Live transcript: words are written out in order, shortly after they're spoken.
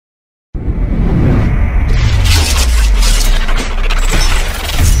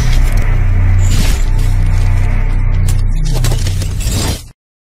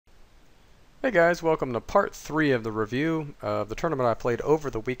Hey guys, welcome to part 3 of the review of the tournament I played over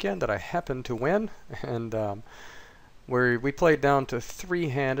the weekend that I happened to win. And where we played down to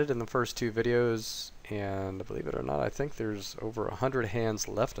 3-handed in the first 2 videos, and believe it or not, I think there's over 100 hands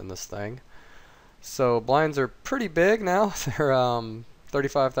left in this thing. So blinds are pretty big now. They're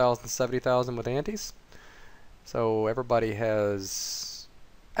 35,000, 70,000 with antes. So everybody has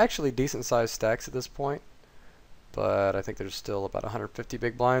actually decent sized stacks at this point, but I think there's still about 150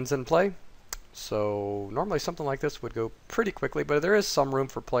 big blinds in play. So normally something like this would go pretty quickly, but there is some room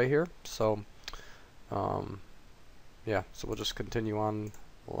for play here. So yeah, so we'll just continue on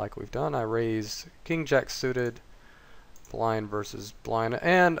like we've done. I raise King Jack suited, blind versus blind,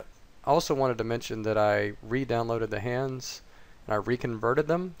 and I also wanted to mention that I re-downloaded the hands and I reconverted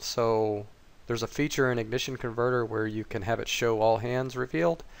them. So there's a feature in Ignition Converter where you can have it show all hands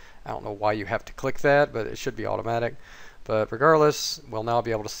revealed. I don't know why you have to click that, but it should be automatic. But regardless, we'll now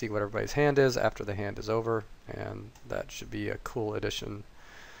be able to see what everybody's hand is after the hand is over, and that should be a cool addition.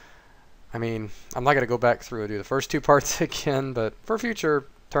 I mean, I'm not going to go back through and do the first 2 parts again, but for future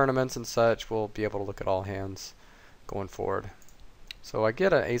tournaments and such, we'll be able to look at all hands going forward. So I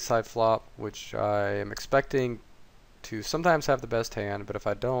get an ace-high flop, which I am expecting to sometimes have the best hand, but if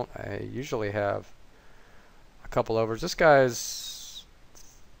I don't, I usually have a couple overs. This guy's,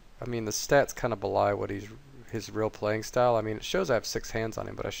 I mean, the stats kind of belie what his real playing style. I mean, it shows I have 6 hands on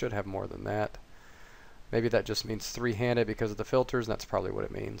him, but I should have more than that. Maybe that just means 3-handed because of the filters, and that's probably what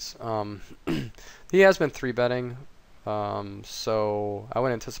it means. He has been 3-betting, so I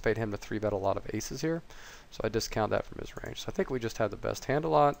would anticipate him to 3-bet a lot of aces here. So I discount that from his range. So I think we just have the best hand a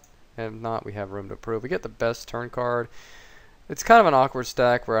lot, and if not, we have room to improve. We get the best turn card. It's kind of an awkward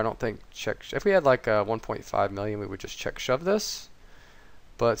stack where I don't think if we had like a 1.5 million, we would just check shove this.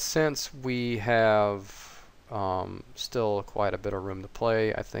 But since we have still quite a bit of room to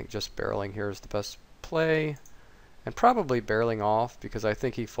play, I think just barreling here is the best play, and probably barreling off because I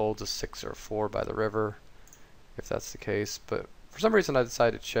think he folds a 6 or 4 by the river if that's the case. But for some reason I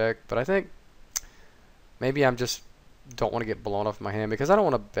decided to check, but I think maybe I'm just don't want to get blown off my hand because I don't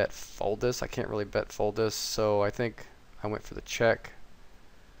want to bet fold this. I can't really bet fold this, so I think I went for the check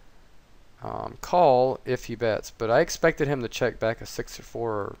call if he bets, but I expected him to check back a 6 or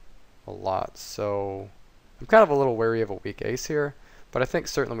 4 a lot, so I'm kind of a little wary of a weak ace here, but I think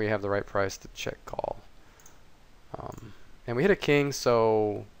certainly we have the right price to check call. And we hit a king,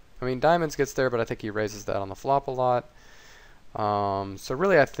 so I mean diamonds gets there, but I think he raises that on the flop a lot. So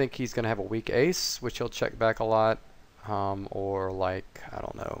really I think he's going to have a weak ace, which he'll check back a lot, or like, I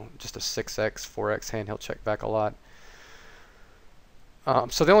don't know, just a 6x, 4x hand he'll check back a lot.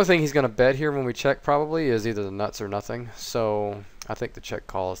 So the only thing he's going to bet here when we check probably is either the nuts or nothing. So I think the check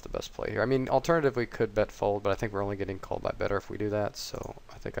call is the best play here. I mean, alternatively, we could bet fold, but I think we're only getting called by better if we do that. So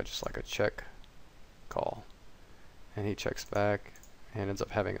I think I just like a check call. And he checks back and ends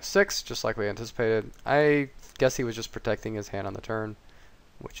up having a 6, just like we anticipated. I guess he was just protecting his hand on the turn,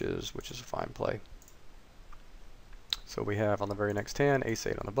 which is a fine play. So we have on the very next hand,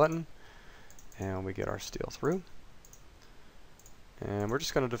 ace-8 on the button, and we get our steal through. And we're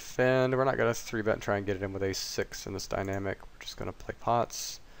just going to defend. We're not going to 3-bet and try and get it in with ace-6 in this dynamic. We're just going to play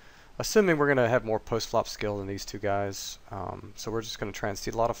pots, assuming we're going to have more post-flop skill than these 2 guys. So we're just going to try and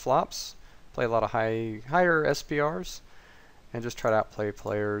steal a lot of flops, play a lot of higher SPRs, and just try to outplay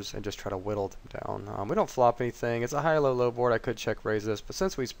players and just try to whittle them down. We don't flop anything. It's a high-low-low board. I could check raise this, but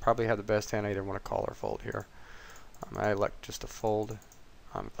since we probably have the best hand, I either want to call or fold here. I elect just to fold,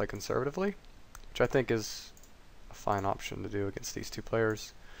 play conservatively, which I think is a fine option to do against these 2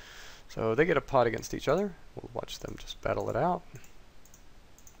 players. So they get a pot against each other. We'll watch them just battle it out.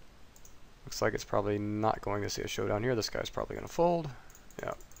 Looks like it's probably not going to see a showdown here. This guy's probably going to fold.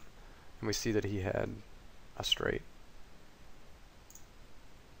 Yeah. And we see that he had a straight.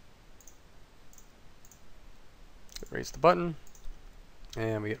 Raise the button.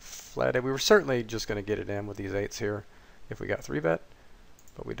 And we get flatted. We were certainly just going to get it in with these 8s here if we got 3-bet.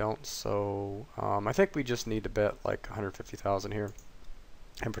 But we don't, so I think we just need to bet like 150,000 here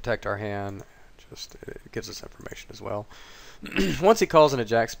and protect our hand. Just it gives us information as well. Once he calls in a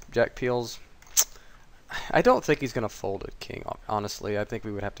jack peels, I don't think he's going to fold a king. Honestly, I think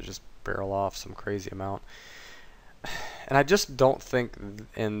we would have to just barrel off some crazy amount. And I just don't think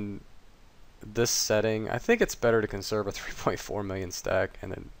in this setting, I think it's better to conserve a 3.4 million stack and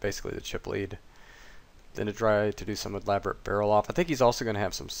then basically the chip lead than to try to do some elaborate barrel off. I think he's also going to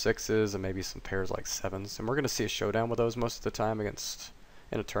have some 6s and maybe some pairs like 7s, and we're going to see a showdown with those most of the time against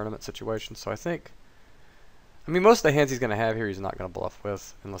in a tournament situation. So I mean, most of the hands he's going to have here he's not going to bluff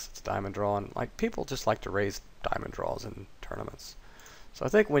with unless it's diamond draw, and like people just like to raise diamond draws in tournaments. So I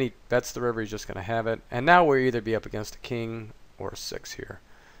think when he bets the river, he's just going to have it. And now we'll either be up against a king or a 6 here.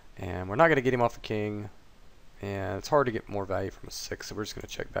 And we're not going to get him off a king. And it's hard to get more value from a 6, so we're just going to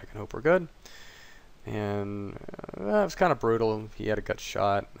check back and hope we're good. And it was kind of brutal. He had a gut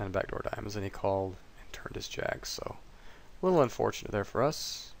shot and backdoor diamonds, and he called and turned his jacks. So a little unfortunate there for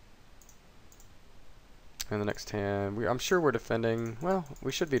us. And the next hand, I'm sure we're defending. Well,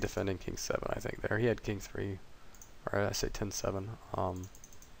 we should be defending king 7, I think, there. He had king 3. Or I say 10-7.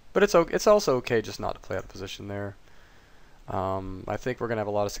 But it's also okay just not to play out of position there. I think we're going to have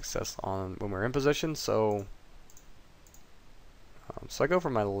a lot of success on when we're in position. So I go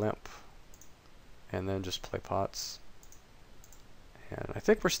for my limp and then just play pots. And I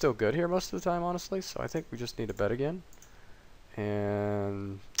think we're still good here most of the time, honestly. So I think we just need to bet again.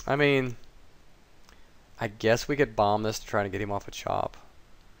 And I mean, I guess we could bomb this to try to get him off a chop.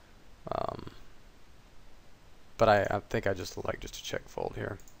 But I think I just like just to check fold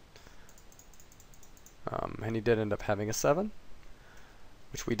here. And he did end up having a 7,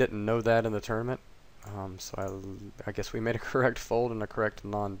 which we didn't know that in the tournament. So I guess we made a correct fold and a correct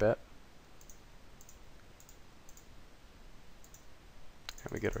non-bet.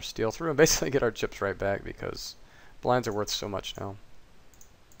 And we get our steal through and basically get our chips right back because blinds are worth so much now.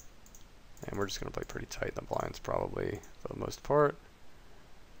 And we're just going to play pretty tight in the blinds probably for the most part.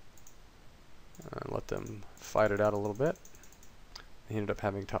 Let them fight it out a little bit. He ended up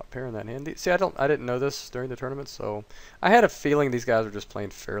having top pair in that hand. See, I didn't know this during the tournament, so I had a feeling these guys were just playing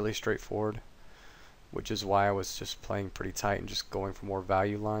fairly straightforward, which is why I was just playing pretty tight and just going for more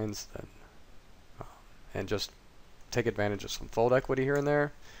value lines than and just take advantage of some fold equity here and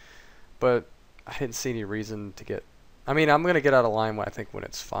there. But I didn't see any reason to get. I mean, I'm going to get out of line when I think when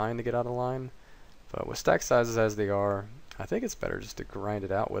it's fine to get out of line, but with stack sizes as they are, I think it's better just to grind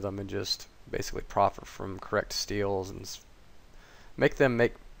it out with them and just basically profit from correct steals and make them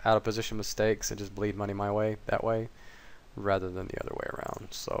make out of position mistakes and just bleed money my way that way rather than the other way around.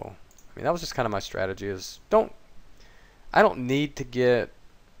 So I mean, that was just kind of my strategy is I don't need to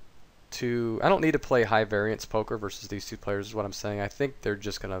play high variance poker versus these two players is what I'm saying. I think they're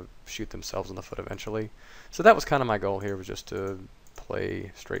just gonna shoot themselves in the foot eventually. So that was kind of my goal here, was just to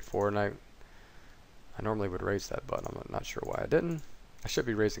play straightforward, and I normally would raise that button. I'm not sure why I didn't. I should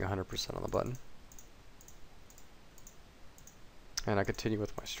be raising 100% on the button. And I continue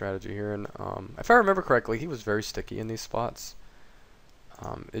with my strategy here, and if I remember correctly, he was very sticky in these spots.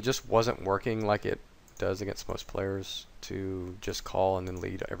 It just wasn't working like it does against most players to just call and then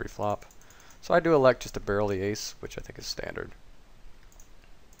lead every flop. So I do elect just to barrel the ace, which I think is standard.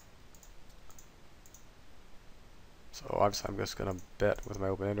 So obviously I'm just going to bet with my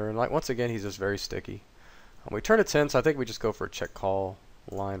open-ender, and like once again he's just very sticky. We turn to 10, so I think we just go for a check call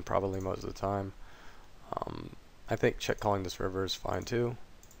line probably most of the time. I think check calling this river is fine too.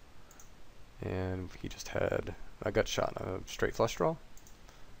 And he just had a gut shot and a straight flush draw.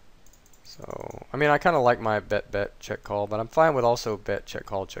 So, I mean, I kind of like my bet, check call, but I'm fine with also bet, check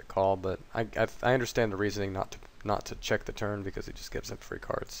call, but I understand the reasoning not to check the turn because it just gives him free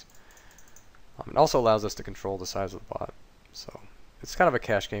cards. It also allows us to control the size of the pot. So, it's kind of a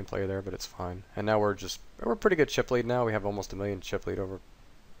cash game play there, but it's fine. And now we're pretty good chip lead now. We have almost 1 million chip lead over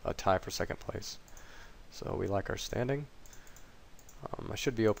a tie for second place. So we like our standing. I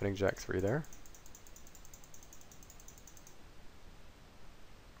should be opening Jack 3 there.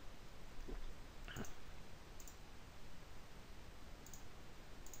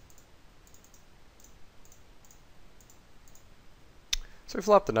 So we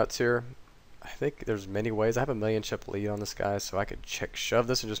flop the nuts here. I think there's many ways. I have 1 million chip lead on this guy, so I could check shove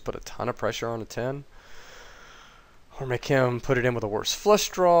this and just put a ton of pressure on a 10. Or make him put it in with a worse flush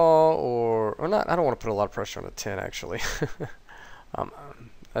draw, or not. I don't want to put a lot of pressure on a 10 actually. I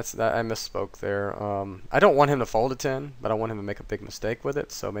misspoke there. I don't want him to fold a 10, but I want him to make a big mistake with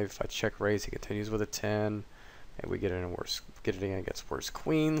it. So maybe if I check raise, he continues with a 10, and we get it in against worse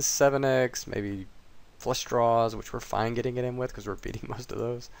queens, 7x, maybe flush draws, which we're fine getting it in with because we're beating most of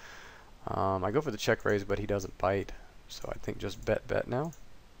those. I go for the check raise, but he doesn't bite, so I think just bet now.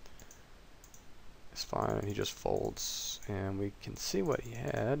 It's fine, and he just folds, and we can see what he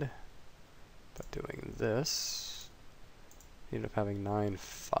had by doing this. He ended up having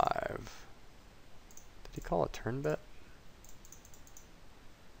 9-5. Did he call a turn bet?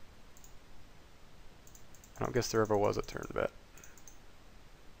 I don't guess there ever was a turn bet.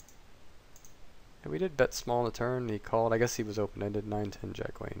 Yeah, we did bet small on the turn. He called. I guess he was open-ended. 9-10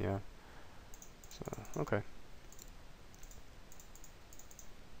 Jack Queen. Yeah. So okay.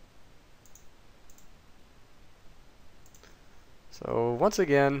 So once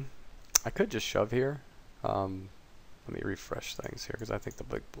again, I could just shove here. Let me refresh things here because I think the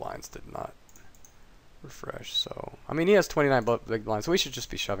big blinds did not refresh. So, I mean, he has 29 big blinds, so we should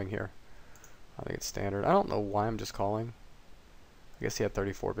just be shoving here. I think it's standard. I don't know why I'm just calling. I guess he had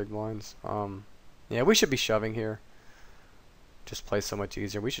 34 big blinds. Yeah, we should be shoving here. Just play so much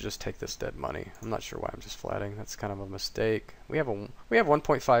easier. We should just take this dead money. I'm not sure why I'm just flatting. That's kind of a mistake. We have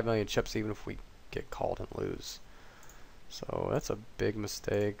 1.5 million chips even if we get called and lose. So that's a big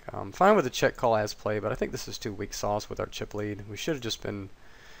mistake. I'm fine with the check call as play, but I think this is too weak sauce with our chip lead. We should have just been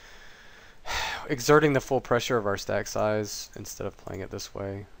exerting the full pressure of our stack size instead of playing it this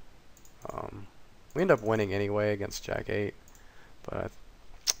way. We end up winning anyway against Jack 8, but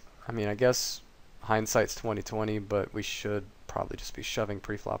I mean, I guess hindsight's 20/20, but we should probably just be shoving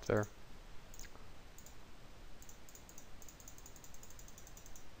pre-flop there.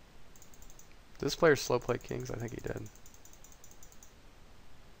 Did this player slow play kings? I think he did.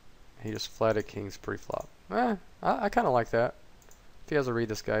 He just flatted kings pre-flop. I kind of like that. If he has to read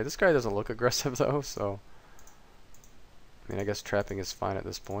this guy. This guy doesn't look aggressive though, so I mean, I guess trapping is fine at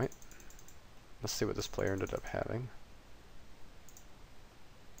this point. Let's see what this player ended up having.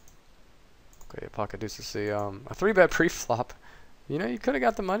 Okay, pocket deuces. See, a 3-bet pre-flop. You know, you could have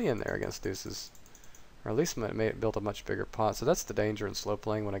got the money in there against deuces, or at least built a much bigger pot. So that's the danger in slow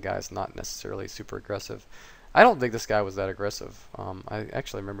playing when a guy's not necessarily super aggressive. I don't think this guy was that aggressive. I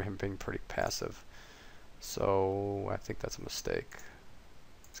actually remember him being pretty passive. So I think that's a mistake.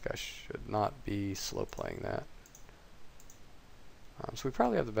 This guy should not be slow playing that. So we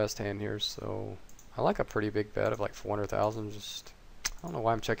probably have the best hand here. So I like a pretty big bet of like 400,000. Just, I don't know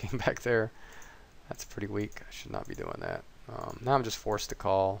why I'm checking back there. That's pretty weak. I should not be doing that. Now I'm just forced to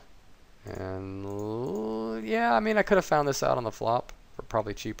call. And yeah, I mean, I could have found this out on the flop for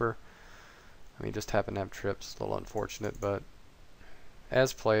probably cheaper. I mean, just happened to have trips. A little unfortunate, but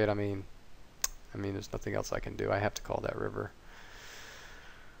as played, I mean, there's nothing else I can do. I have to call that river,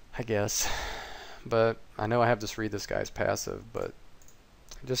 I guess. But I know I have to read this guy's passive, but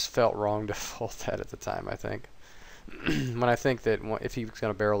it just felt wrong to fold that at the time, I think. When I think that if he's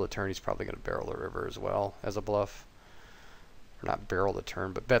going to barrel the turn, he's probably going to barrel the river as well as a bluff. Or not barrel the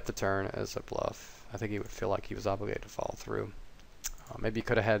turn, but bet the turn as a bluff. I think he would feel like he was obligated to follow through. Maybe he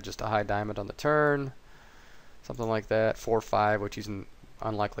could have had just a high diamond on the turn, something like that. 4-5, which he's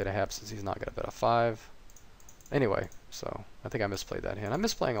unlikely to have since he's not going to bet a 5. Anyway, so I think I misplayed that hand. I'm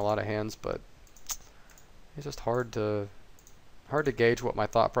misplaying a lot of hands, but it's just hard to gauge what my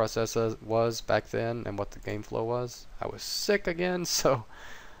thought process was back then and what the game flow was. I was sick again, so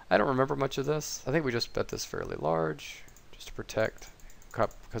I don't remember much of this. I think we just bet this fairly large just to protect,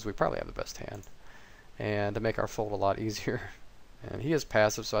 because we probably have the best hand, and to make our fold a lot easier. And he is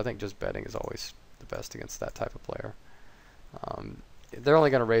passive, so I think just betting is always the best against that type of player. They're only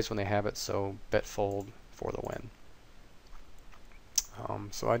going to raise when they have it, so bet fold for the win.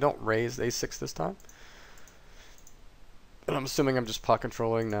 So I don't raise ace-6 this time. But I'm assuming I'm just pot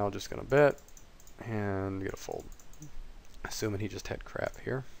controlling. Now I'm just going to bet and get a fold. Assuming he just had crap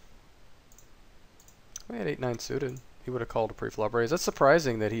here. We had 8-9 suited. He would have called a pre-flop raise. That's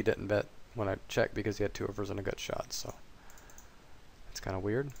surprising that he didn't bet when I checked because he had 2 overs and a gut shot. So it's kind of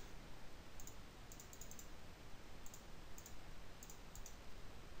weird.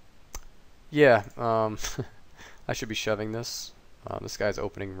 Yeah, I should be shoving this. This guy's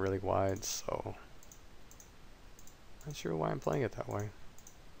opening really wide, so not sure why I'm playing it that way.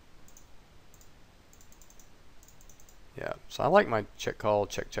 Yeah, so I like my check call,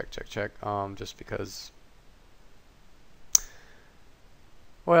 check, just because,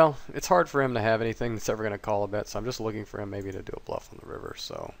 well, it's hard for him to have anything that's ever going to call a bet, so I'm just looking for him maybe to do a bluff on the river.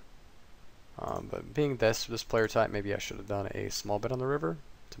 So, but being this player type, maybe I should have done a small bet on the river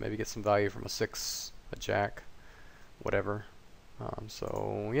to maybe get some value from a 6, a jack, whatever.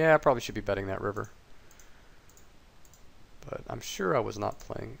 So yeah, I probably should be betting that river. But I'm sure I was not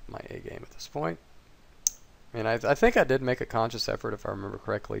playing my A game at this point. And I think I did make a conscious effort, if I remember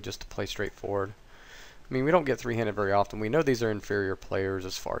correctly, just to play straightforward. I mean, we don't get three-handed very often. We know these are inferior players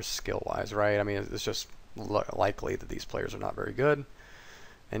as far as skill-wise, right? I mean, it's just likely that these players are not very good.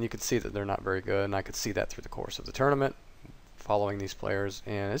 And you can see that they're not very good, and I could see that through the course of the tournament, following these players.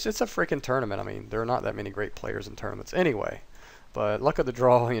 And it's a freaking tournament. I mean, there are not that many great players in tournaments anyway. But luck of the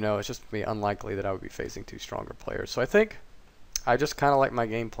draw, you know, it's just be unlikely that I would be facing 2 stronger players. So I think I just kind of like my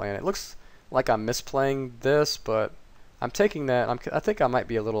game plan. It looks like I'm misplaying this, but I'm taking that. I think I might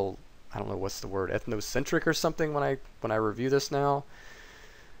be a little, I don't know what's the word, ethnocentric or something when I review this now,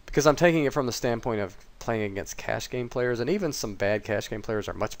 because I'm taking it from the standpoint of playing against cash game players, and even some bad cash game players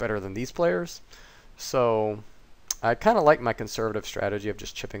are much better than these players. So I kind of like my conservative strategy of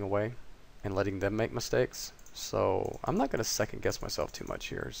just chipping away and letting them make mistakes. So I'm not going to second guess myself too much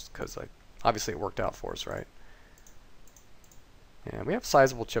here, because obviously it worked out for us, right? And we have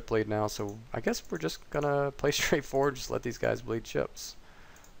sizable chip lead now, so I guess we're just going to play straightforward, just let these guys bleed chips.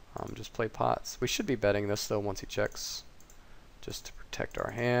 Just play pots. We should be betting this, though, once he checks, just to protect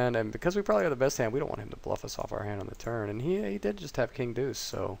our hand. And because we probably have the best hand, we don't want him to bluff us off our hand on the turn. And he did just have king deuce,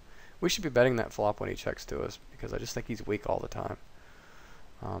 so we should be betting that flop when he checks to us, because I just think he's weak all the time.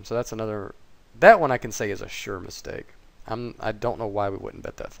 So that's another... That one I can say is a sure mistake. I don't know why we wouldn't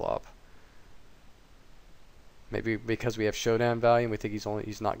bet that flop. Maybe because we have showdown value and we think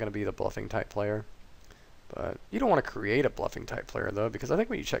he's not going to be the bluffing type player. But you don't want to create a bluffing type player, though, because I think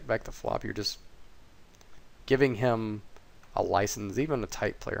when you check back the flop, you're just giving him a license. Even a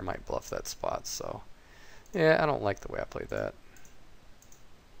tight player might bluff that spot. So yeah, I don't like the way I played that.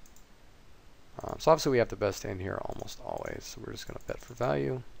 So obviously we have the best hand here almost always. So we're just going to bet for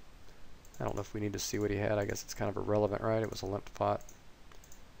value. I don't know if we need to see what he had. I guess it's kind of irrelevant, right? It was a limped pot.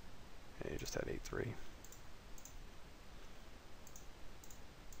 Yeah, he just had 8-3.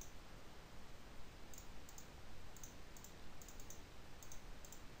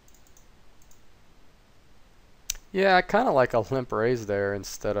 Yeah, I kind of like a limp raise there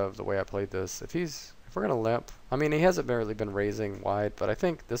instead of the way I played this. If we're gonna limp, I mean, he hasn't really been raising wide, but I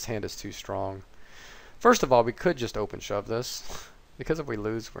think this hand is too strong. First of all, we could just open shove this, because if we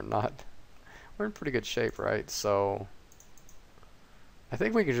lose, we're in pretty good shape, right? So I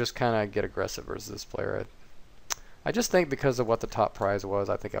think we could just kind of get aggressive versus this player. I just think because of what the top prize was,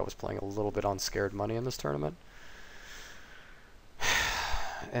 I think I was playing a little bit on scared money in this tournament,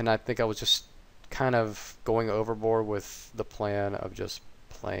 and I think I was just kind of going overboard with the plan of just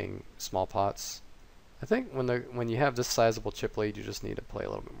playing small pots. I think when you have this sizable chip lead, you just need to play a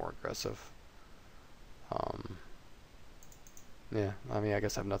little bit more aggressive. Yeah, I mean, I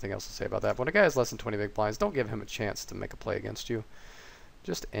guess I have nothing else to say about that. When a guy has less than 20 big blinds, don't give him a chance to make a play against you.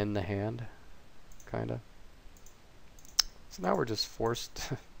 Just end the hand, kind of. So now we're just forced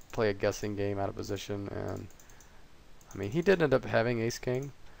to play a guessing game out of position, and I mean, he did end up having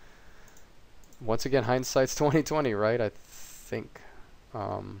ace-king. Once again, hindsight's 20/20, right? I think.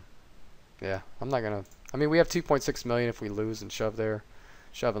 Yeah, I'm not gonna. I mean, we have 2.6 million if we lose and shove there,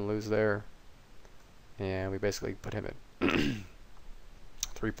 shove and lose there, and we basically put him at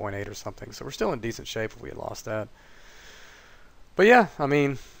 3.8 or something. So we're still in decent shape if we had lost that. But yeah, I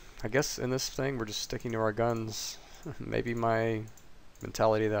mean, I guess in this thing we're just sticking to our guns. Maybe my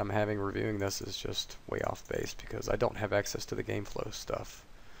mentality that I'm having reviewing this is just way off base because I don't have access to the game flow stuff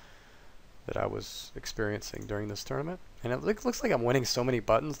that I was experiencing during this tournament. And it looks like I'm winning so many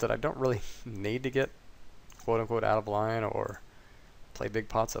buttons that I don't really need to get quote-unquote out of line or play big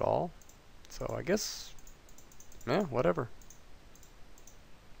pots at all. So I guess, yeah, whatever.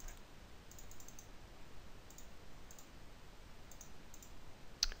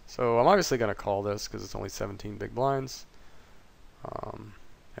 So I'm obviously going to call this because it's only 17 big blinds. And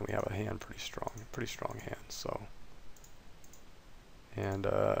we have a hand pretty strong hand. So, and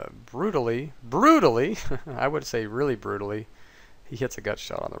brutally, I would say really brutally, he hits a gut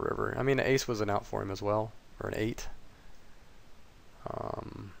shot on the river. I mean, an ace was an out for him as well, or an 8.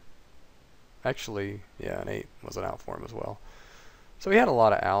 Actually, yeah, an 8 was an out for him as well. So he had a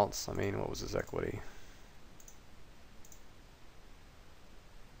lot of outs. I mean, what was his equity?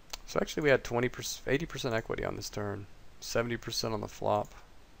 So actually we had 80% equity on this turn, 70% on the flop.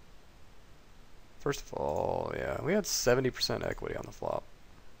 First of all, yeah, we had 70% equity on the flop.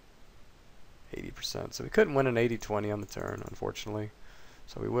 80%. So we couldn't win an 80-20 on the turn, unfortunately.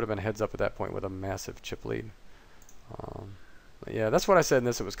 So we would have been heads up at that point with a massive chip lead. But yeah, that's what I said in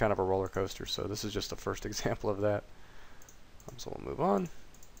this. It was kind of a roller coaster. So this is just the first example of that. So we'll move on.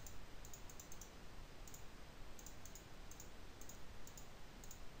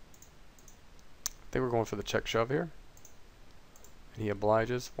 I think we're going for the check shove here. And he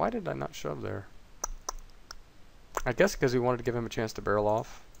obliges. Why did I not shove there? I guess because we wanted to give him a chance to barrel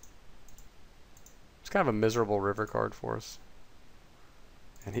off. It's kind of a miserable river card for us.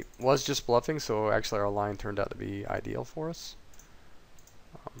 And he was just bluffing, so actually our line turned out to be ideal for us.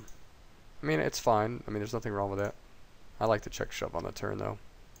 I mean, it's fine. I mean, there's nothing wrong with that. I like the check shove on the turn, though.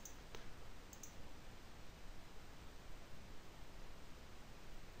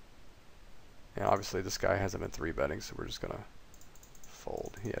 And obviously this guy hasn't been 3-betting, so we're just going to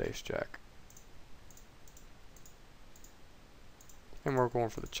fold. He had ace-jack. And we're going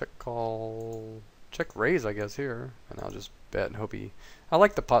for the check call, check raise, I guess, here. And I'll just bet and hope he... I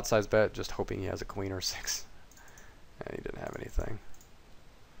like the pot size bet, just hoping he has a queen or 6. And he didn't have anything.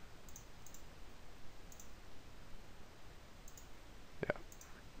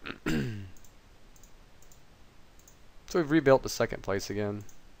 Yeah. So we've rebuilt to second place again.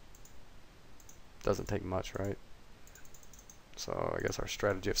 Doesn't take much, right? So I guess our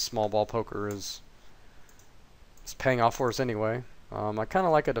strategy of small ball poker is paying off for us anyway. I kind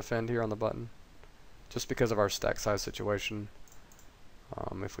of like a defend here on the button, just because of our stack size situation.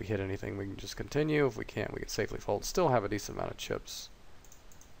 If we hit anything, we can just continue. If we can't, we can safely fold. Still have a decent amount of chips.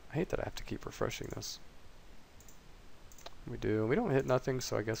 I hate that I have to keep refreshing this. We do. We don't hit nothing,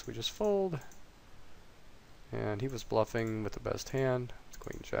 so I guess we just fold. And he was bluffing with the best hand,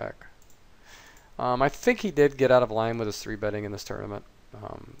 Queen Jack. I think he did get out of line with his 3-betting in this tournament,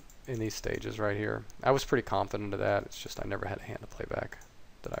 in these stages right here. I was pretty confident of that. It's just I never had a hand to play back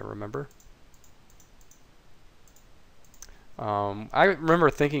that I remember. I remember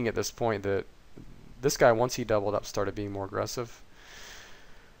thinking at this point that this guy, once he doubled up, started being more aggressive.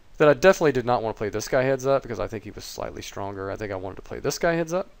 That I definitely did not want to play this guy heads up because I think he was slightly stronger. I think I wanted to play this guy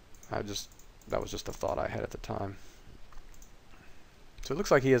heads up. That was just a thought I had at the time. So it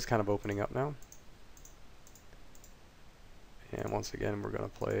looks like he is kind of opening up now. And once again, we're going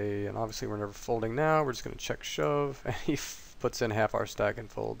to play, and obviously we're never folding now. We're just going to check shove, and he puts in half our stack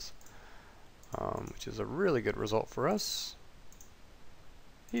and folds, which is a really good result for us.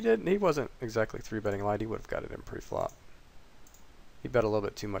 He wasn't exactly 3-betting light. He would have got it in pre-flop. He bet a little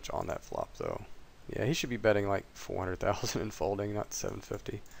bit too much on that flop, though. Yeah, he should be betting like 400,000 and folding, not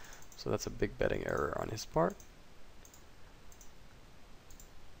 750. So that's a big betting error on his part.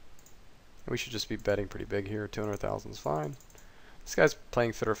 We should just be betting pretty big here. 200,000 is fine. This guy's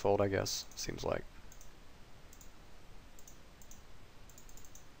playing fit or fold, I guess. Seems like.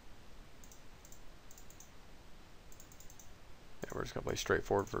 Yeah, we're just gonna play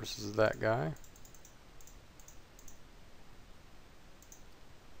straightforward versus that guy.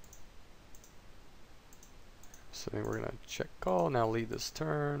 So we're gonna check call. Now lead this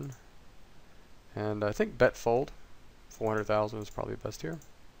turn, and I think bet fold. 400,000 is probably best here.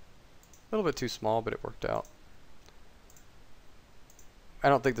 A little bit too small, but it worked out. I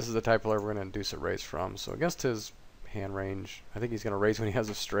don't think this is the type of player we're going to induce a raise from. So against his hand range, I think he's going to raise when he has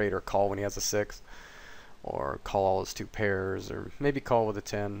a straight, or call when he has a 6, or call all his 2 pairs, or maybe call with a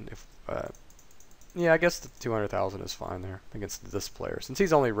 10. If yeah, I guess the 200,000 is fine there against this player, since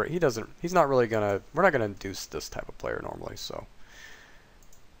he's only he's not really gonna. We're not going to induce this type of player normally, so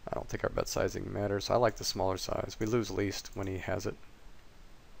I don't think our bet sizing matters. I like the smaller size. We lose least when he has it.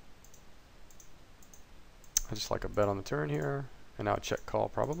 I just like a bet on the turn here. And now a check call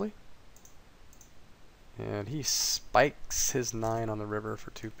probably. And he spikes his 9 on the river for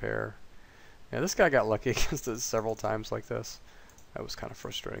 2 pair. Yeah, this guy got lucky against us several times like this. That was kind of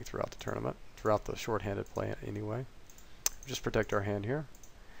frustrating throughout the tournament. Throughout the short-handed play anyway. Just protect our hand here.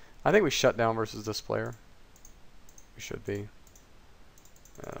 I think we shut down versus this player. We should be.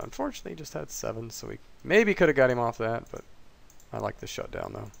 Unfortunately, he just had 7, so we maybe could have got him off that, but I like the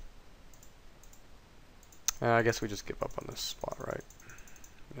shutdown though. I guess we just give up on this spot, right?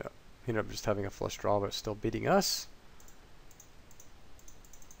 Yeah. He ended up just having a flush draw, but still beating us.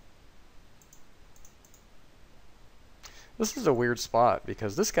 This is a weird spot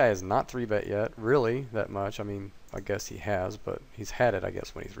because this guy is not 3-bet yet, really, that much. I mean, I guess he has, but he's had it, I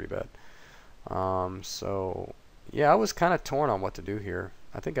guess, when he 3-bet. So, yeah, I was kind of torn on what to do here.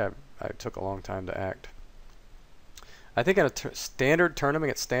 I think I took a long time to act. I think in a standard tournament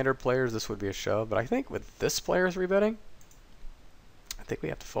against standard players, this would be a shove. But I think with this player 3-betting, I think we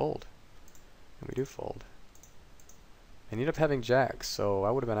have to fold. And we do fold. And you end up having jacks, so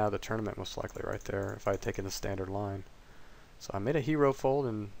I would have been out of the tournament most likely right there if I had taken the standard line. So I made a hero fold,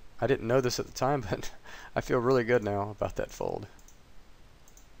 and I didn't know this at the time, but I feel really good now about that fold.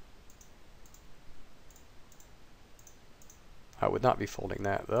 I would not be folding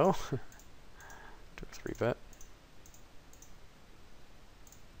that, though. Do a 3-bet.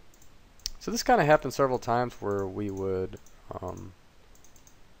 So this kind of happened several times where we would,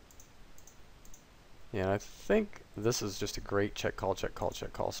 yeah, I think this is just a great check call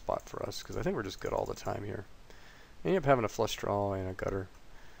spot for us, because I think we're just good all the time here. You end up having a flush draw and a gutter,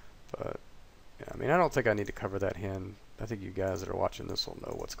 but yeah, I mean, I don't think I need to cover that hand. I think you guys that are watching this will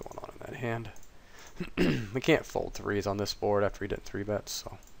know what's going on in that hand. We can't fold 3s on this board after he did 3-bet,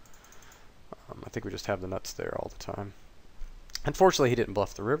 so I think we just have the nuts there all the time. Unfortunately, he didn't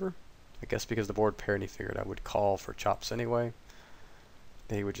bluff the river. I guess because the board paired and he figured I would call for chops anyway.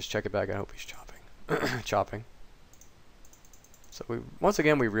 Then he would just check it back. I hope he's chopping. Chopping. So once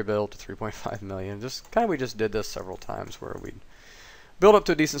again we rebuilt to 3.5 million. We just did this several times where we'd build up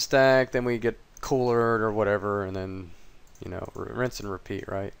to a decent stack, then we get cooler or whatever, and then, you know, rinse and repeat,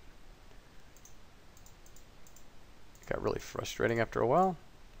 right? It got really frustrating after a while.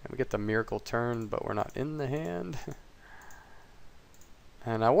 And we get the miracle turn, but we're not in the hand.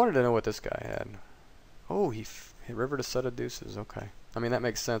 And I wanted to know what this guy had. Oh, he hit river to set of deuces. Okay. I mean, that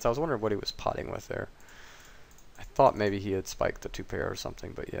makes sense. I was wondering what he was potting with there. I thought maybe he had spiked the 2-pair or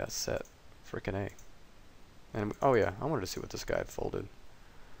something, but yeah, set. Frickin' A. And, oh yeah, I wanted to see what this guy had folded.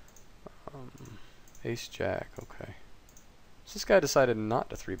 Ace-Jack, okay. So this guy decided not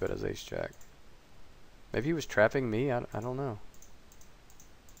to 3-bet his Ace-Jack. Maybe he was trapping me? I don't know.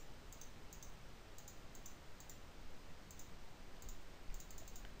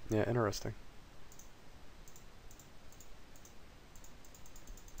 Yeah, interesting.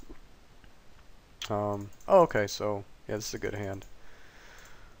 Oh, okay, so, yeah, this is a good hand.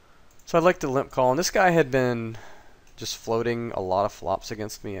 So I'd like to limp call, and this guy had been just floating a lot of flops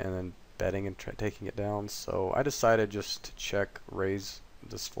against me and then betting and taking it down, so I decided just to check raise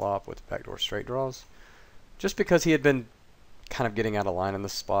this flop with backdoor straight draws. Just because he had been kind of getting out of line in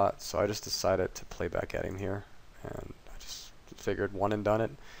this spot, so I just decided to play back at him here. And I just figured one and done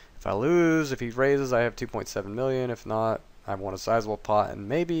it. If I lose, if he raises, I have 2.7 million. If not, I won a sizable pot, and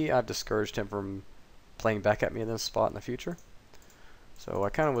maybe I've discouraged him from playing back at me in this spot in the future. So I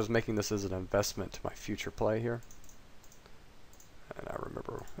kind of was making this as an investment to my future play here. And I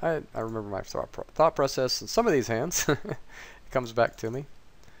remember my thought process in some of these hands. It comes back to me.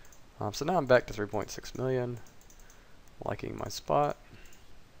 So now I'm back to 3.6 million. Liking my spot.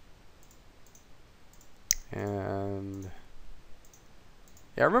 And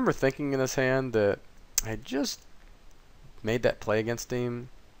yeah, I remember thinking in this hand that I just made that play against him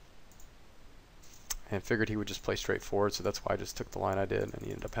and figured he would just play straight forward, so that's why I just took the line I did, and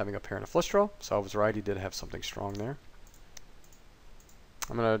he ended up having a pair and a flush draw. So I was right, he did have something strong there.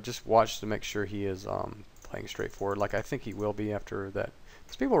 I'm going to just watch to make sure he is playing straight forward, like I think he will be after that.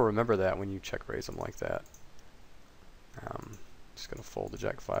 Because people remember that when you check raise him like that. Just going to fold the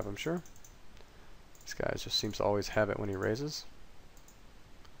Jack 5, I'm sure. This guy just seems to always have it when he raises.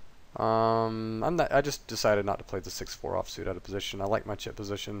 I just decided not to play the 6-4 offsuit out of position. I like my chip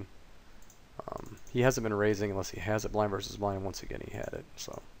position. He hasn't been raising unless he has it blind versus blind, and once again he had it.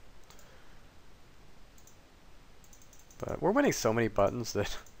 So, but we're winning so many buttons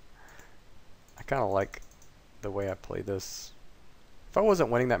that I kind of like the way I play this. If I wasn't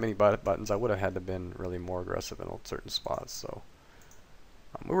winning that many buttons, I would have had to been really more aggressive in certain spots. So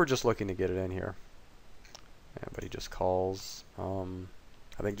we were just looking to get it in here. Yeah, but he just calls.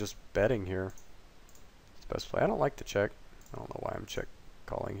 I think just betting here is the best play. I don't like to check. I don't know why I'm check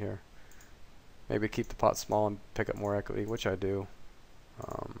calling here. Maybe keep the pot small and pick up more equity, which I do.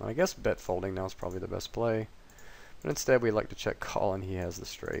 I guess bet folding now is probably the best play. But instead we like to check call, and he has the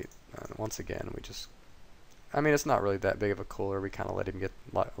straight. And once again we just, I mean, it's not really that big of a cooler. We kind of let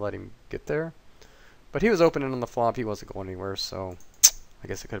him get there. But he was opening on the flop. He wasn't going anywhere, so I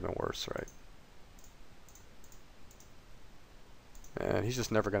guess it could have been worse, right? And he's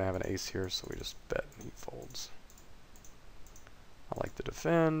just never going to have an ace here, so we just bet and he folds. I like to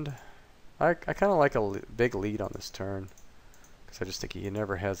defend. I kind of like a big lead on this turn, because I just think he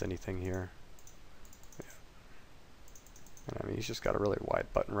never has anything here. Yeah. And I mean, he's just got a really wide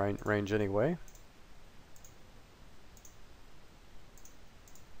button range anyway.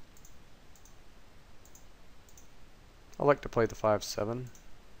 I like to play the 5-7. And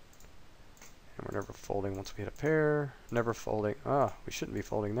we're never folding once we hit a pair. Never folding. Ah, we shouldn't be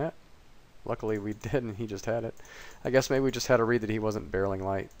folding that. Luckily we did, and he just had it. I guess maybe we just had a read that he wasn't barreling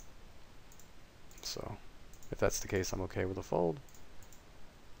light. So if that's the case, I'm okay with a fold.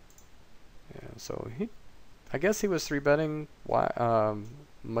 Yeah, so I guess he was 3-betting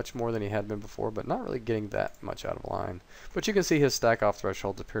much more than he had been before, but not really getting that much out of line. But you can see his stack off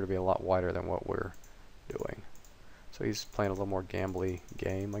thresholds appear to be a lot wider than what we're doing. So he's playing a little more gambly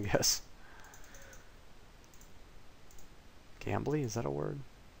game, I guess. Gambly, is that a word?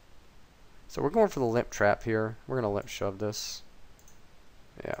 So we're going for the limp trap here. We're going to limp shove this.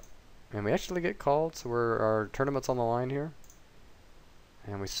 Yeah. And we actually get called, so our tournament's on the line here.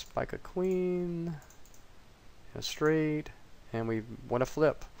 And we spike a queen, and a straight, and we win a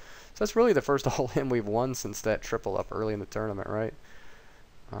flip. So that's really the first all-in we've won since that triple up early in the tournament, right?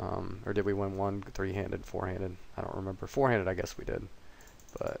 Or did we win one, three-handed, four-handed? I don't remember. Four-handed, I guess we did.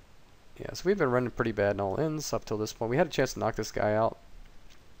 But, yeah, so we've been running pretty bad in all-ins up till this point. We had a chance to knock this guy out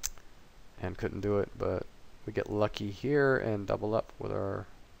and couldn't do it, but we get lucky here and double up with our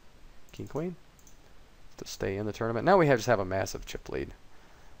king queen to stay in the tournament. Now we just have a massive chip lead.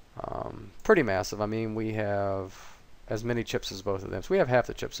 Pretty massive. I mean, we have as many chips as both of them. So we have half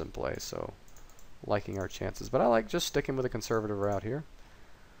the chips in play, so liking our chances. But I like just sticking with a conservative route here.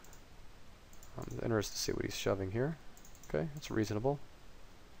 I'm interested to see what he's shoving here. Okay, that's reasonable.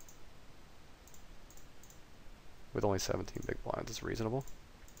 with only 17 big blinds is reasonable.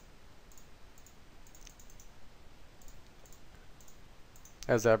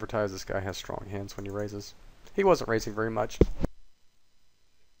 As advertised, this guy has strong hands when he raises. He wasn't raising very much.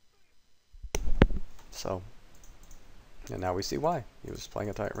 So, and now we see why. He was playing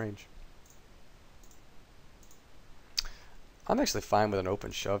a tight range. I'm actually fine with an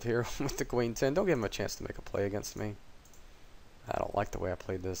open shove here with the queen 10. Don't give him a chance to make a play against me. I don't like the way I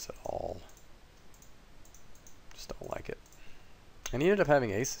played this at all. Just don't like it. And he ended up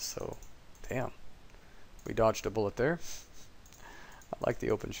having aces, so damn. We dodged a bullet there. I like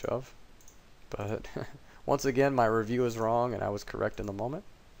the open shove. But once again, my review is wrong and I was correct in the moment.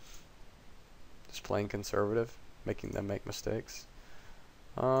 Just playing conservative, making them make mistakes.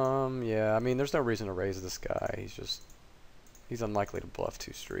 Yeah, I mean, there's no reason to raise this guy. He's unlikely to bluff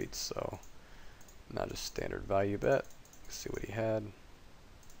 2 streets, so not just standard value bet. Let's see what he had.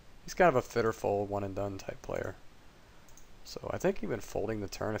 He's kind of a fit or fold, one and done type player. So I think even folding the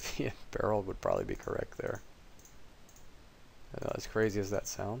turn if he had barreled would probably be correct there. As crazy as that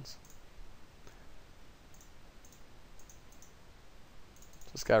sounds.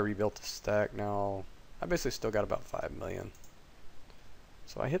 This guy rebuilt the stack now. I basically still got about 5 million.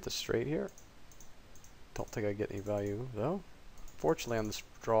 So I hit the straight here. Don't think I get any value though. Fortunately on this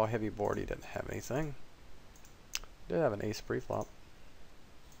draw heavy board he didn't have anything. Did have an ace pre-flop.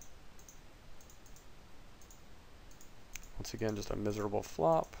 Once again just a miserable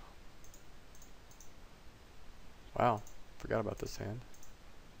flop. Wow, forgot about this hand.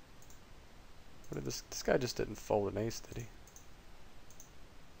 What did this guy just didn't fold an ace, did he?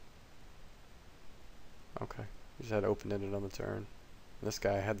 Okay, he just had open-ended on the turn. And this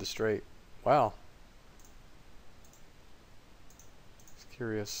guy had the straight. Wow. Just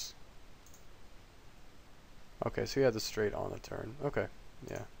curious. Okay, so he had the straight on the turn. Okay,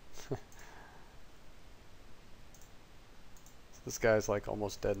 yeah. So this guy's like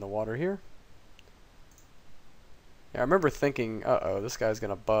almost dead in the water here. Yeah, I remember thinking, uh-oh, this guy's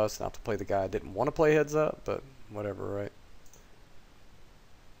gonna bust and I have to play the guy I didn't want to play heads up, but whatever, right?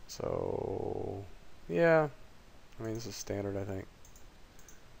 So, yeah. I mean, this is standard, I think.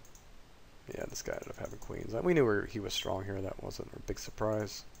 Yeah, this guy ended up having queens. We knew he was strong here. That wasn't a big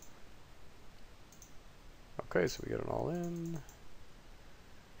surprise. Okay, so we get an all-in.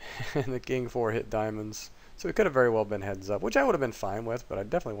 And the king 4 hit diamonds. So it could have very well been heads up, which I would have been fine with, but I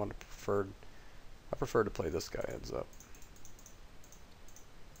definitely would have preferred. I prefer to play this guy heads up.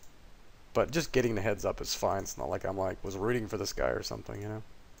 But just getting the heads up is fine. It's not like I'm was rooting for this guy or something, you know.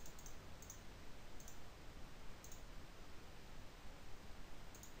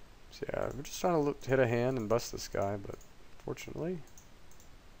 So yeah, we're just trying to hit a hand and bust this guy, but fortunately,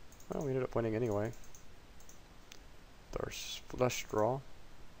 well, we ended up winning anyway. With our flush draw.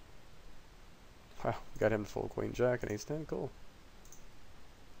 Wow, got him to fold queen jack and ace 10. Cool.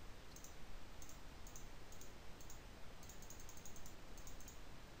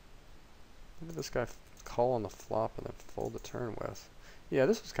 What did this guy call on the flop and then fold the turn with? Yeah,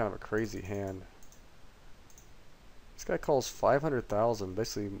 this was kind of a crazy hand. This guy calls 500,000,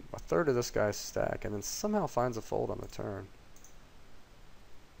 basically a third of this guy's stack, and then somehow finds a fold on the turn.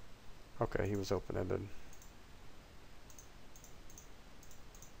 Okay, he was open-ended.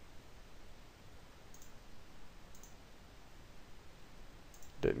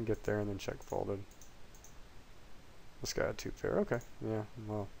 Didn't get there and then check folded. This guy had 2 pair. Okay, yeah,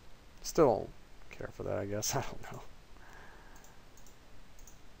 well, still don't care for that, I guess. I don't know.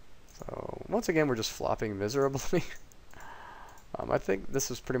 So, once again, we're just flopping miserably. I think this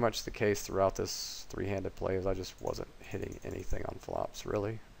was pretty much the case throughout this 3-handed play, as I just wasn't hitting anything on flops,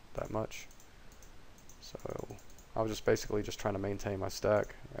 really, that much. So, I was just basically just trying to maintain my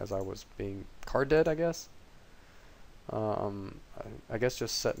stack as I was being card dead, I guess. I guess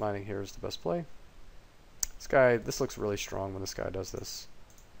just set mining here is the best play. This looks really strong when this guy does this.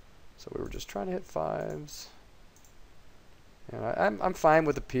 So we were just trying to hit 5s. And I'm fine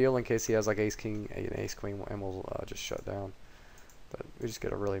with the peel in case he has like ace king, an ace queen, and we'll just shut down. But we just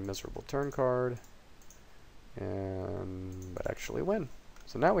get a really miserable turn card, but actually win.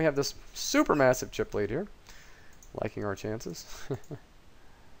 So now we have this super massive chip lead here. Liking our chances.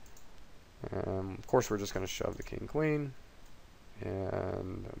 Of course, we're just going to shove the king queen,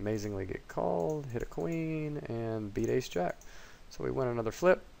 and amazingly get called, hit a queen, and beat ace jack. So we win another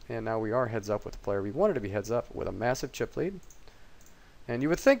flip, and now we are heads up with the player we wanted to be heads up with a massive chip lead. And you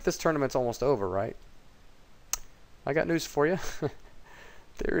would think this tournament's almost over, right? I got news for you.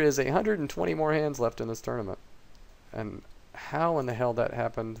 There is 120 more hands left in this tournament. And how in the hell that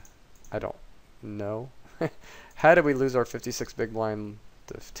happened, I don't know. How did we lose our 56 big blind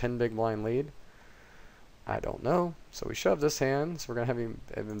to 10 big blind lead? I don't know. So we shove this hand, so we're going to have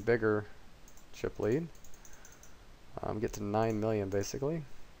even bigger chip lead. Get to 9 million basically.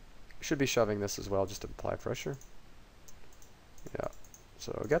 We should be shoving this as well just to apply pressure. Yeah.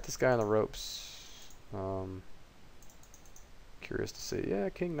 So I got this guy on the ropes. Curious to see. Yeah,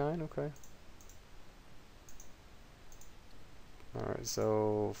 king 9, okay. Alright,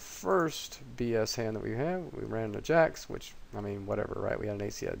 so first BS hand that we have, we ran into jacks, which, I mean, whatever, right? We had an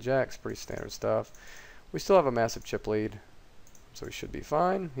ace, he had jacks, pretty standard stuff. We still have a massive chip lead, so we should be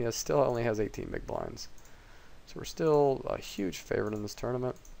fine. He still only has 18 big blinds. So we're still a huge favorite in this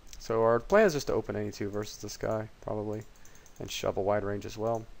tournament. So our plan is just to open any two versus this guy, probably, and shove a wide range as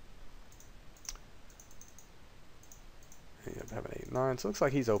well. And you have an 8-9, so it looks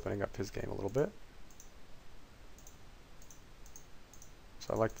like he's opening up his game a little bit.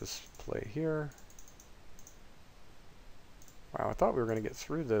 So I like this play here. Wow, I thought we were going to get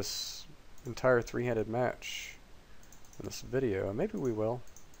through this entire three-handed match in this video, and maybe we will.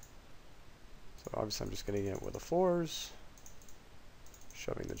 So obviously I'm just getting it with the 4s,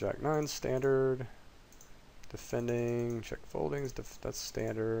 shoving the jack 9 standard, defending, check foldings, that's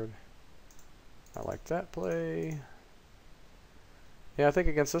standard. I like that play. Yeah, I think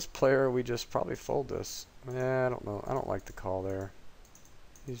against this player we just probably fold this. Yeah, I don't know. I don't like the call there.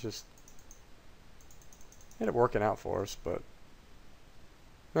 He's just ended up working out for us, but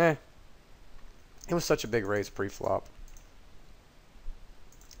it was such a big raise pre-flop.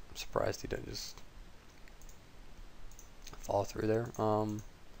 I'm surprised he didn't just fall through there. And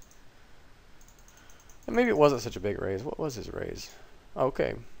maybe it wasn't such a big raise. What was his raise?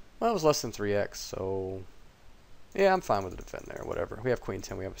 Okay, well, it was less than 3x, so yeah, I'm fine with the defend there. Whatever. We have queen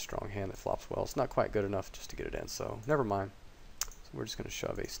 10. We have a strong hand that flops well. It's not quite good enough just to get it in, so never mind. We're just going to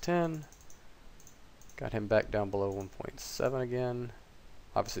shove ace 10. Got him back down below 1.7 again.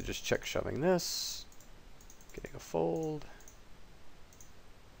 Obviously just check shoving this. Getting a fold.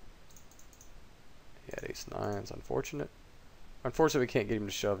 He had ace 9. It's unfortunate. Unfortunately we can't get him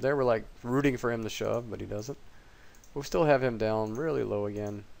to shove there. We're like rooting for him to shove, but he doesn't. We'll still have him down really low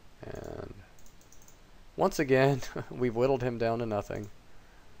again. And once again, we've whittled him down to nothing.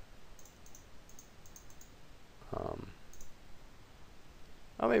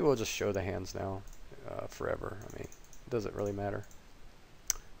 Oh, maybe we'll just show the hands now forever. I mean, it doesn't really matter.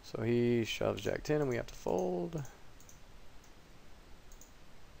 So he shoves jack 10 and we have to fold.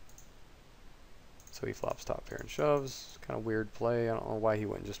 So he flops top pair and shoves. Kind of weird play. I don't know why he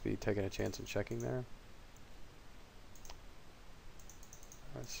wouldn't just be taking a chance and checking there.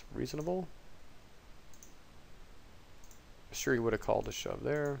 That's reasonable. I'm sure he would have called a shove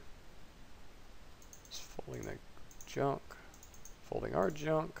there. Just folding the junk. Folding our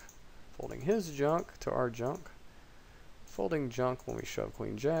junk, folding his junk to our junk, folding junk when we shove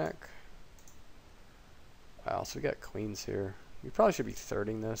queen jack. Wow, so we got queens here. We probably should be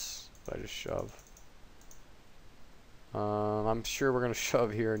thirding this, but I just shove. I'm sure we're going to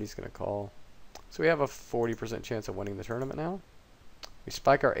shove here and he's going to call. So we have a 40% chance of winning the tournament now. We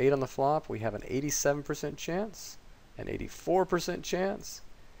spike our 8 on the flop. We have an 87% chance, an 84% chance,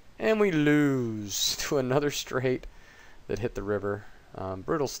 and we lose to another straight that hit the river.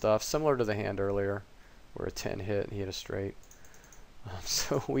 Brutal stuff, similar to the hand earlier where a 10 hit and he hit a straight.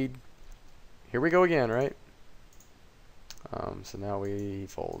 So here we go again, right? So now he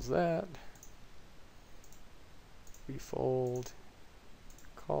folds that. We fold,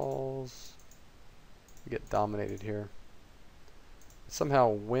 calls, we get dominated here. Somehow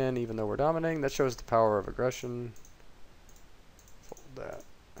win even though we're dominating. That shows the power of aggression. Fold that.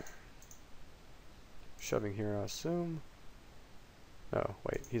 Shoving here, I assume. Oh,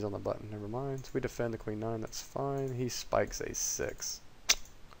 wait, he's on the button. Never mind. So we defend the queen 9. That's fine. He spikes a 6.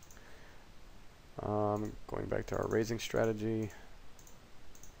 Going back to our raising strategy.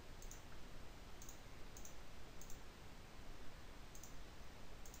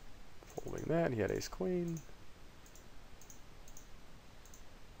 Folding that. He had ace queen.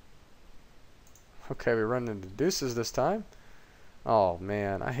 Okay, we run into deuces this time. Oh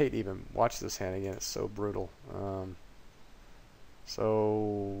man, I hate even watch this hand again. It's so brutal.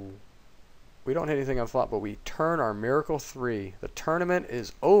 So we don't hit anything on flop, but we turn our miracle 3. The tournament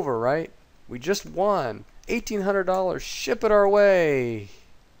is over, right? We just won $1,800. Ship it our way.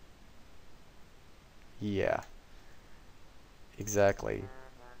 Yeah, exactly.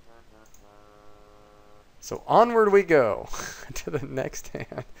 So onward we go to the next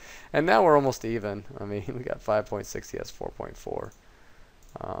hand. And now we're almost even. I mean, we got 5.6, he has 4.4.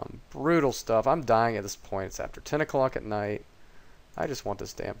 Brutal stuff. I'm dying at this point. It's after 10 o'clock at night. I just want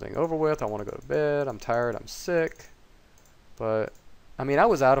this damn thing over with. I want to go to bed. I'm tired. I'm sick. But, I mean, I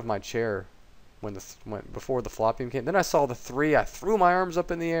was out of my chair when before the flop game came. Then I saw the 3. I threw my arms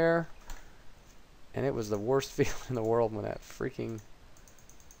up in the air, and it was the worst feeling in the world when that freaking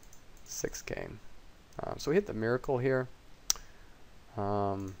 6 came. So we hit the miracle here.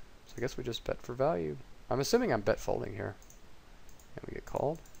 So I guess we just bet for value. I'm assuming I'm bet folding here, and we get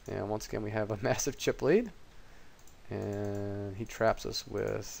called. And once again, we have a massive chip lead, and he traps us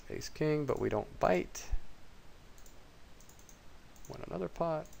with ace king, but we don't bite. Win another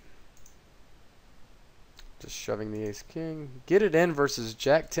pot. Just shoving the ace king. Get it in versus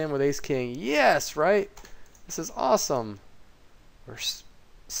jack 10 with ace king. Yes, right? This is awesome. We're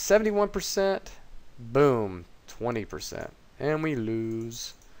 71%. Boom, 20%. And we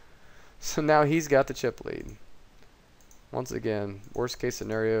lose. So now he's got the chip lead. Once again, worst case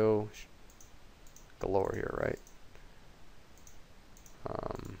scenario galore here, right?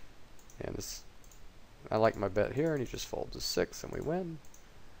 And this, I like my bet here, and he just folds a 6, and we win.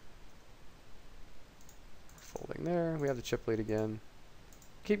 Folding there. We have the chip lead again.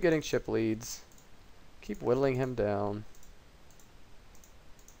 Keep getting chip leads. Keep whittling him down.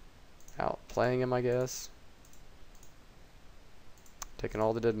 Outplaying him, I guess. Taking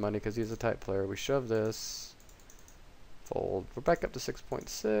all the dead money because he's a tight player. We shove this. Fold. We're back up to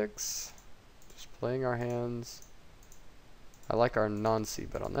 6.6. Just playing our hands. I like our non-C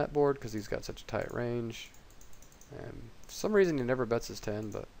bet on that board because he's got such a tight range. And for some reason he never bets his 10,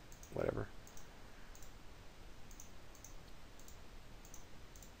 but whatever.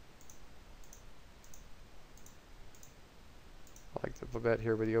 I like the bet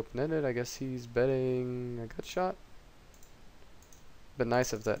here with the open-ended. I guess he's betting a gut shot. Been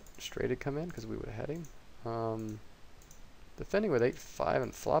nice if that straight had come in because we would have had him. Defending with 8-5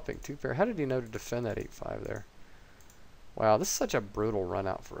 and flopping 2 pair. How did he know to defend that 8-5 there? Wow, this is such a brutal run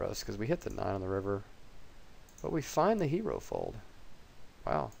out for us because we hit the 9 on the river. But we find the hero fold.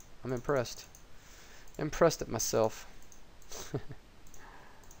 Wow, I'm impressed. Impressed at myself.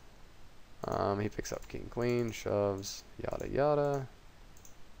 He picks up king queen, shoves, yada yada.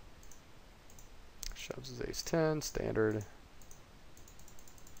 Shoves his ace 10, standard.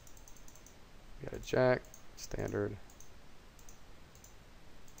 We got a jack, standard.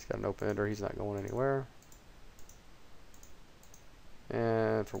 He's got an open ender, he's not going anywhere.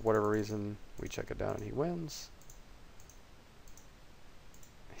 And for whatever reason, we check it down and he wins.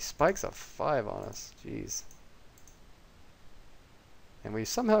 He spikes a 5 on us, jeez. And we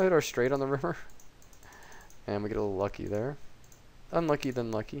somehow hit our straight on the river. And we get a little lucky there. Unlucky than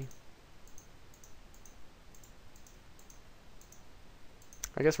lucky.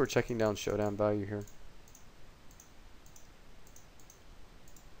 I guess we're checking down showdown value here.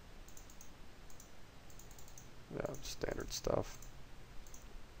 Yeah, standard stuff.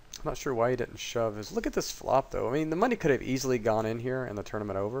 I'm not sure why he didn't shove his. Look at this flop though. I mean, the money could have easily gone in here and the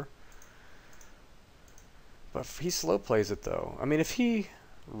tournament over. But he slow plays it though. I mean, if he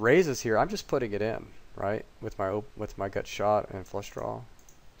raises here, I'm just putting it in, right? With my gut shot and flush draw.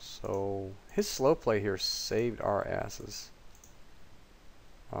 So his slow play here saved our asses.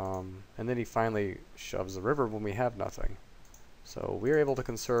 And then he finally shoves the river when we have nothing. So we were able to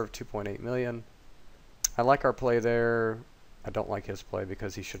conserve 2.8 million. I like our play there. I don't like his play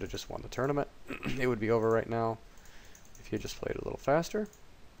because he should have just won the tournament. It would be over right now if he had just played a little faster.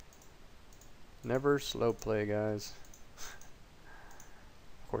 Never slow play, guys.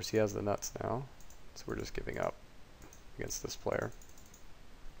 Of course, he has the nuts now, so we're just giving up against this player.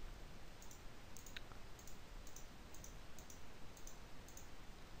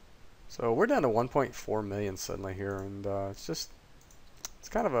 So we're down to 1.4 million suddenly here, and it's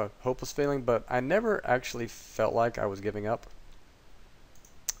kind of a hopeless feeling, but I never actually felt like I was giving up.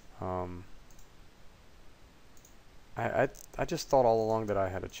 I just thought all along that I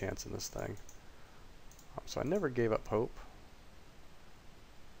had a chance in this thing. So I never gave up hope.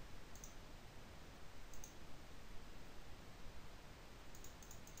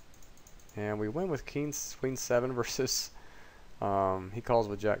 And we win with queen 7 versus he calls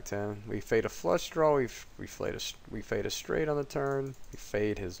with jack 10. We fade a flush draw. We fade a straight on the turn. We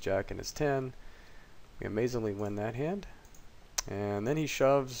fade his jack and his 10. We amazingly win that hand. And then he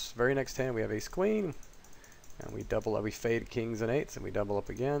shoves. Very next hand we have ace queen, and we double up. We fade kings and 8s, and we double up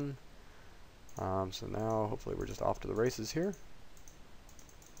again. So now hopefully we're just off to the races here.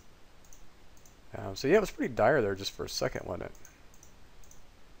 So yeah, it was pretty dire there just for a second, wasn't it?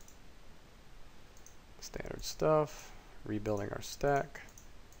 Standard stuff. Rebuilding our stack.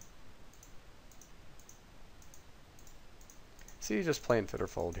 See, he's just playing fit or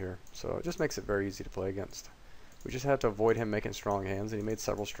fold here, so it just makes it very easy to play against. We just have to avoid him making strong hands, and he made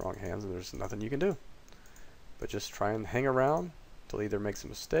several strong hands, and there's nothing you can do but just try and hang around till he either makes a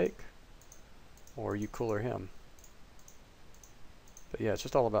mistake or you cooler him. But yeah, it's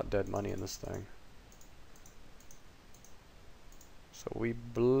just all about dead money in this thing. So we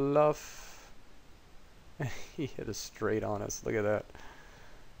bluff. He hit us straight on us. Look at that.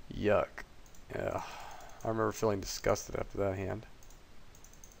 Yuck. Yeah. I remember feeling disgusted after that hand.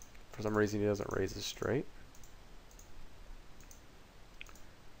 For some reason he doesn't raise his straight.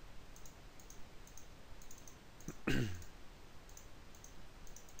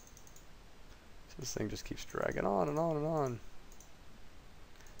 This thing just keeps dragging on and on and on.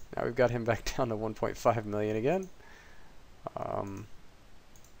 Now we've got him back down to 1.5 million again.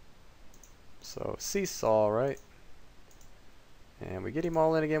 So seesaw, right? And we get him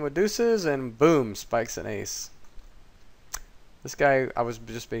all in again with deuces, and boom, spikes an ace. This guy, I was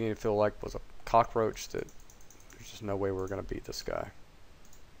just beginning to feel like was a cockroach that there's just no way we're going to beat this guy.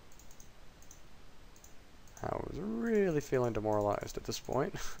 I was really feeling demoralized at this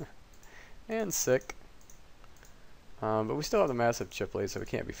point. And sick. But we still have the massive chip lead, so we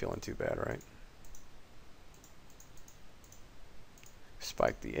can't be feeling too bad, right?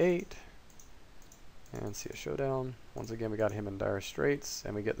 Spike the 8. And see a showdown. Once again, we got him in dire straits.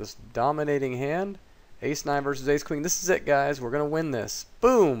 And we get this dominating hand. Ace-9 versus Ace-Queen. This is it, guys. We're going to win this.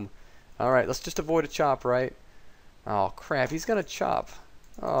 Boom! Alright, let's just avoid a chop, right? Oh, crap. He's going to chop.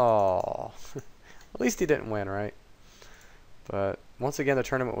 Oh. At least he didn't win, right? But once again, the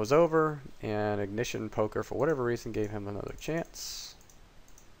tournament was over, and Ignition Poker, for whatever reason, gave him another chance.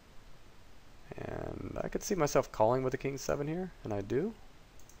 And I could see myself calling with the King 7 here, and I do.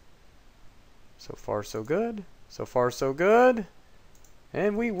 So far, so good. So far, so good.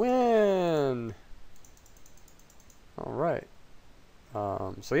 And we win! Alright.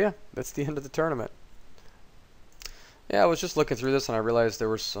 So yeah, that's the end of the tournament. Yeah, I was just looking through this, and I realized there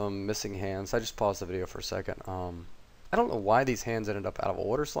were some missing hands. I just paused the video for a second. I don't know why these hands ended up out of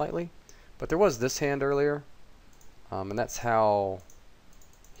order slightly, but there was this hand earlier, and that's how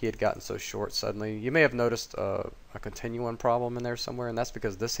he had gotten so short suddenly. You may have noticed a continuum problem in there somewhere, and that's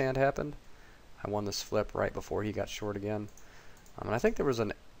because this hand happened. I won this flip right before he got short again. And I think there was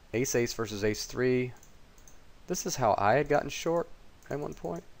an Ace-Ace versus Ace-3. This is how I had gotten short at one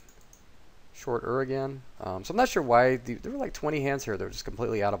point. Shorter again. So I'm not sure why. There were like 20 hands here that were just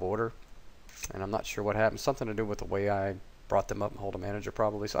completely out of order. And I'm not sure what happened. Something to do with the way I brought them up and hold a manager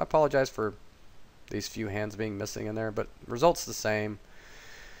probably. So I apologize for these few hands being missing in there. But results the same.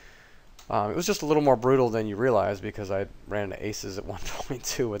 It was just a little more brutal than you realize because I ran into aces at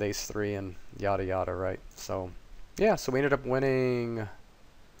 1.2 with Ace-3 and yada yada, right? So, yeah, so we ended up winning, I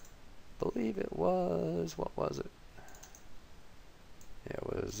believe it was, what was it? It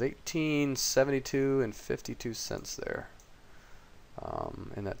was 1872 and 52 cents there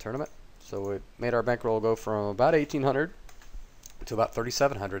in that tournament. So it made our bankroll go from about 1800 to about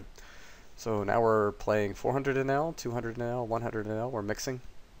 3700. So now we're playing 400 NL, 200 NL, 100 NL. We're mixing.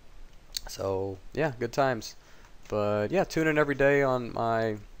 So yeah, good times. But yeah, tune in every day on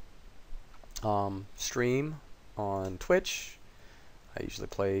my stream on Twitch. I usually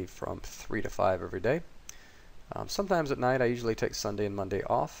play from 3 to 5 every day. Sometimes at night. I usually take Sunday and Monday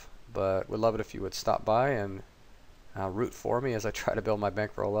off, but would love it if you would stop by and root for me as I try to build my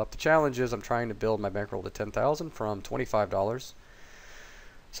bankroll up. The challenge is I'm trying to build my bankroll to 10,000 from $25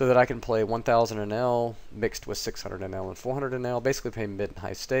 so that I can play 1,000 NL mixed with 600 NL and 400 NL, basically pay mid and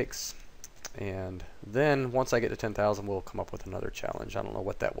high stakes. And then once I get to 10,000, we'll come up with another challenge. I don't know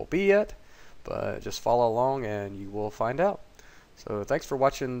what that will be yet, but just follow along and you will find out. So thanks for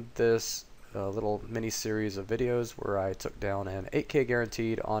watching this little mini series of videos where I took down an 8K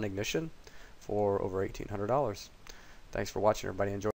guaranteed on Ignition for over $1,800. Thanks for watching, everybody. Enjoy.